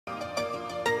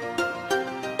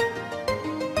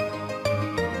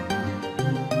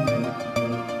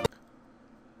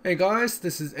Hey guys,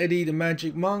 this is Eddie the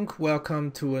Magic Monk.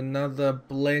 Welcome to another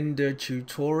Blender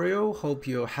tutorial. Hope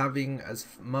you're having as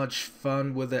much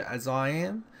fun with it as I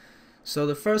am. So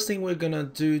the first thing we're gonna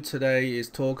do today is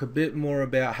talk a bit more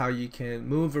about how you can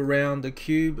move around the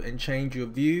cube and change your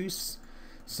views.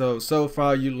 So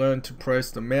far you learned to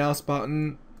press the mouse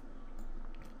button,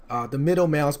 the middle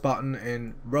mouse button,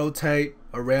 and rotate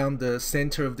around the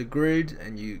center of the grid,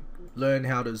 and you learn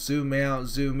how to zoom out,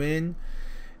 zoom in.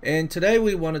 And today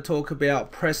we want to talk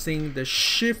about pressing the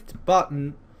shift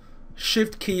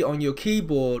key on your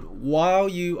keyboard while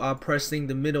you are pressing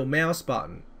the middle mouse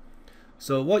button.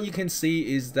 So what you can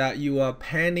see is that you are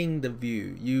panning the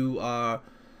view. You are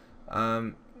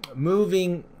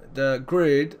moving the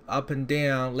grid up and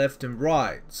down, left and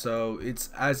right. So it's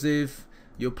as if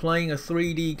you're playing a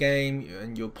 3D game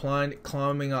and you're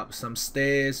climbing up some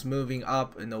stairs, moving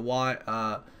up in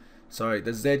the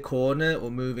the Z coordinate, or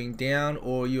moving down,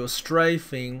 or you're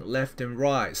strafing left and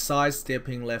right,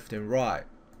 sidestepping left and right.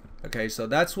 Okay, so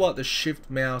that's what the shift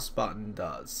mouse button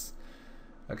does.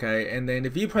 Okay, and then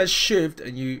if you press shift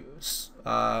and you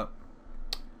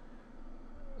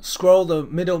scroll the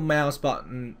middle mouse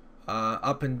button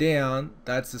up and down,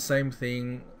 that's the same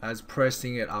thing as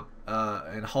pressing it up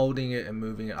and holding it and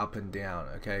moving it up and down.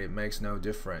 Okay, it makes no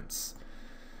difference.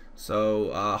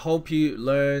 So I hope you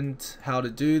learned how to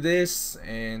do this,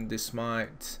 and this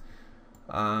might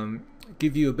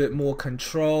give you a bit more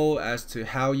control as to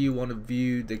how you want to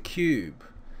view the cube.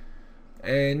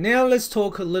 And now let's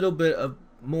talk a little bit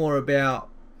more about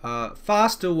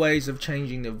faster ways of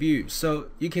changing the view. So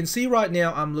you can see right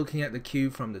now I'm looking at the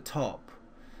cube from the top.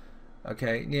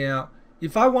 Okay, now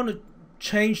if I want to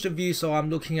change the view so I'm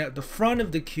looking at the front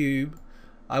of the cube,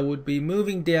 I would be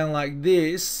moving down like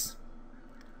this.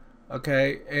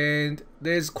 Okay, and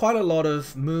there's quite a lot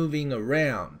of moving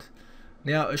around.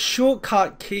 Now a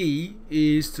shortcut key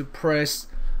is to press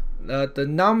the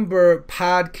number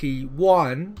pad key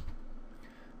 1,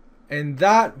 and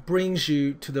that brings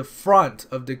you to the front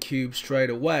of the cube straight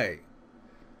away.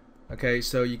 Okay,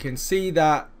 so you can see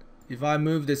that if I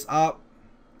move this up,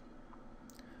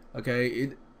 okay,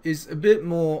 it is a bit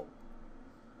more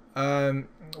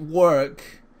work,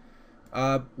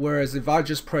 whereas if I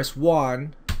just press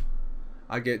 1,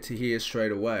 I get to here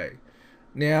straight away.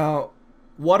 Now,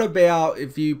 what about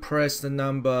if you press the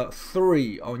number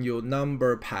 3 on your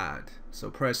number pad? So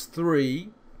press 3,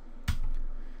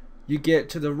 you get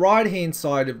to the right hand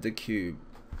side of the cube.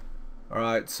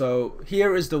 Alright, so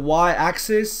here is the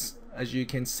y-axis. As you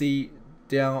can see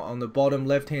down on the bottom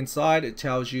left hand side, it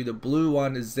tells you the blue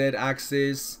one is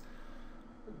z-axis,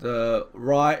 the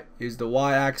right is the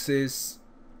y-axis.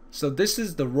 So this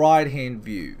is the right hand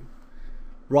view,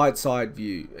 right side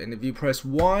view, and if you press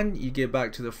 1 you get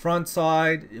back to the front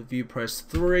side. If you press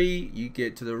 3 you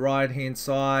get to the right hand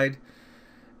side.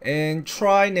 And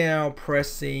try now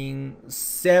pressing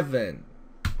 7.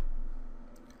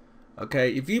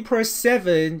 Okay, if you press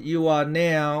 7 you are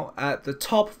now at the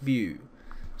top view.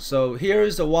 So here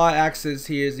is the y-axis,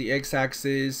 here is the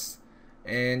x-axis,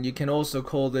 and you can also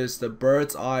call this the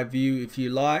bird's eye view if you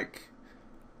like,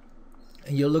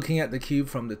 and you're looking at the cube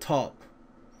from the top.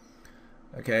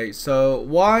 Okay, so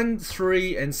 1,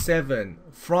 3, and 7,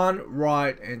 front,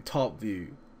 right, and top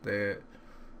view. They're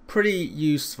pretty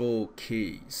useful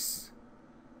keys.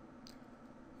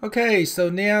 Okay, so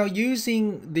now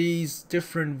using these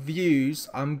different views,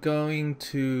 I'm going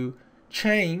to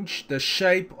change the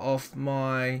shape of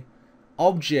my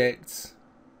objects,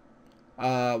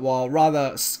 well,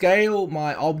 rather scale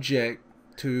my object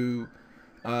to,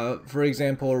 for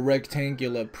example, a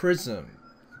rectangular prism.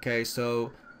 Okay,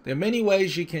 so there are many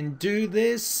ways you can do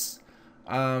this,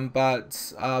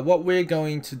 but what we're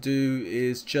going to do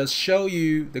is just show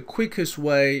you the quickest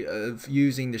way of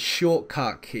using the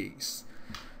shortcut keys.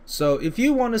 So if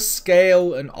you want to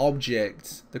scale an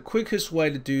object, the quickest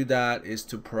way to do that is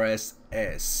to press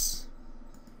S.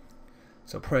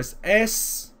 So press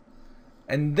S,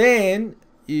 and then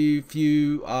if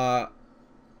you are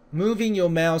moving your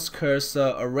mouse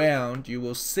cursor around, you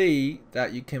will see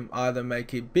that you can either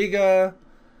make it bigger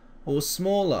or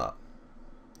smaller.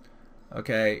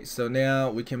 Okay, so now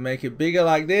we can make it bigger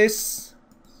like this,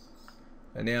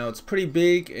 and now it's pretty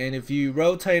big, and if you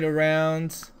rotate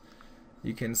around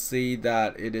you can see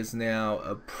that it is now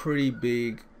a pretty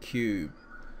big cube.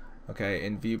 Okay,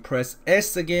 and if you press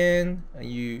S again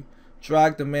and you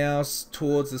drag the mouse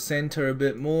towards the center a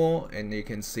bit more, and you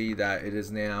can see that it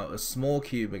is now a small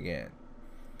cube again.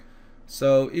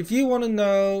 So if you want to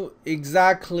know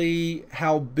exactly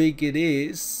how big it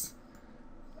is,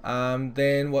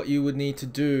 then what you would need to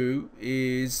do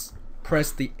is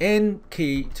press the N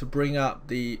key to bring up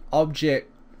the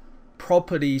object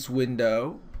properties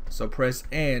window, so press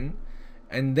N,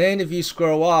 and then if you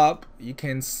scroll up, you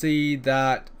can see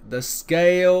that the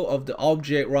scale of the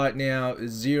object right now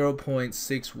is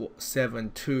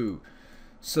 0.672.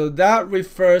 So that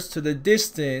refers to the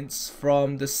distance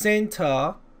from the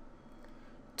center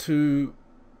to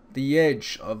the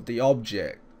edge of the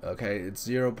object. Okay, it's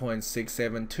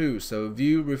 0.672. So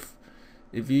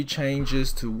if you change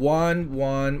this to 1,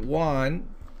 1, 1,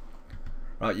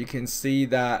 right, you can see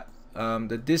that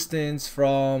the distance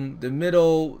from the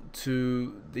middle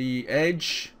to the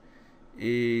edge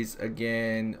is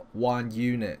again 1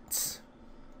 unit.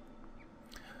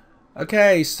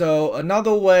 Okay, so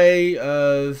another way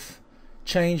of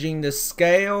changing the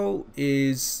scale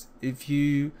is, if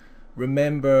you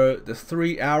remember the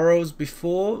 3 arrows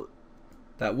before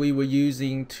that we were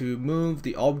using to move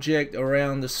the object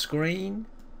around the screen.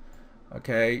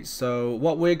 Okay, so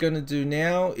what we're going to do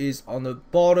now is on the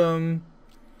bottom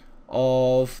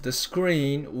of the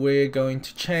screen, we're going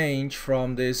to change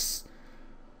from this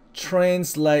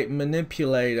translate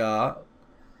manipulator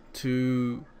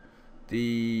to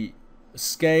the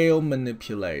scale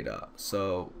manipulator.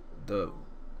 So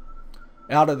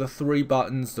out of the 3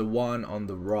 buttons, the one on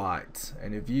the right,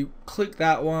 and if you click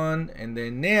that one, and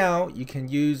then now you can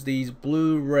use these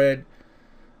blue, red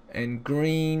and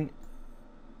green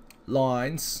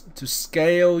lines to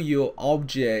scale your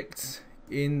object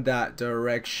in that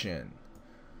direction.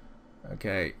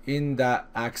 Okay, in that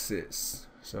axis.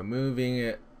 So moving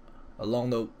it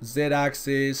along the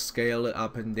z-axis, scale it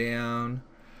up and down,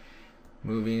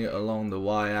 moving it along the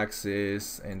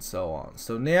y-axis, and so on.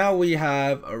 So now we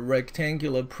have a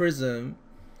rectangular prism,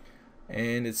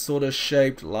 and it's sort of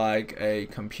shaped like a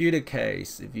computer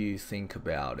case if you think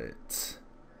about it.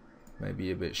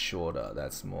 Maybe a bit shorter.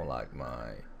 That's more like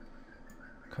my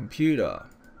computer.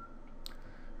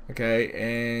 Okay,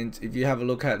 and if you have a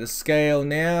look at the scale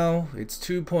now, it's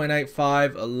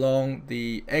 2.85 along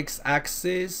the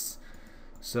x-axis.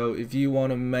 So if you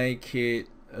want to make it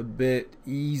a bit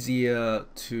easier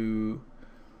to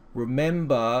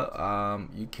remember,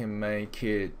 you can make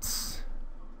it,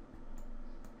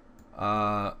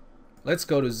 let's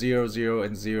go to 0, 0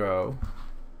 and 0.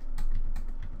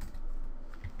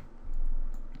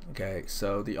 Okay,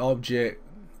 so the object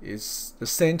is, the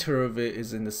center of it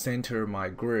is in the center of my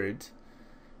grid,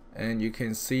 and you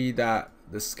can see that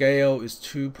the scale is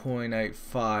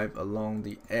 2.85 along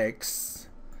the x.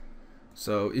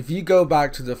 So if you go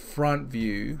back to the front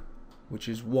view, which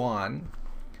is 1,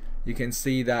 you can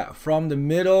see that from the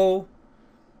middle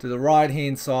to the right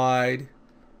hand side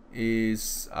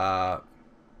is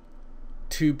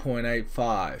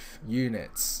 2.85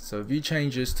 units. So if you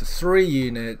change this to 3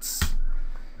 units,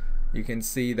 you can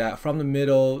see that from the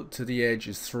middle to the edge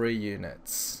is 3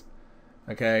 units.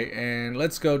 Okay, and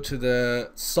let's go to the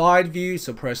side view,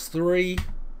 so press 3.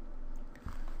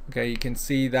 Okay, you can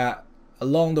see that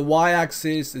along the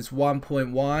y-axis is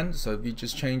 1.1, so if you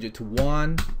just change it to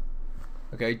 1,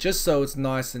 okay, just so it's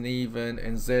nice and even,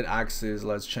 and z-axis,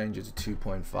 let's change it to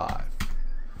 2.5.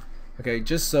 Okay,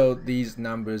 just so these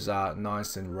numbers are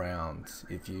nice and round.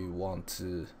 If you want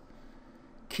to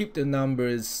keep the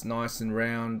numbers nice and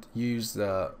round, use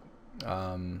the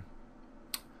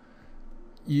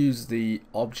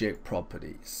object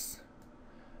properties.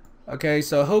 Okay,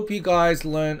 so I hope you guys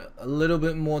learned a little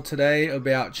bit more today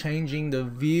about changing the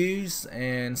views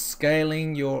and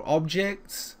scaling your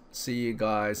objects. See you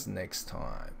guys next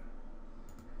time.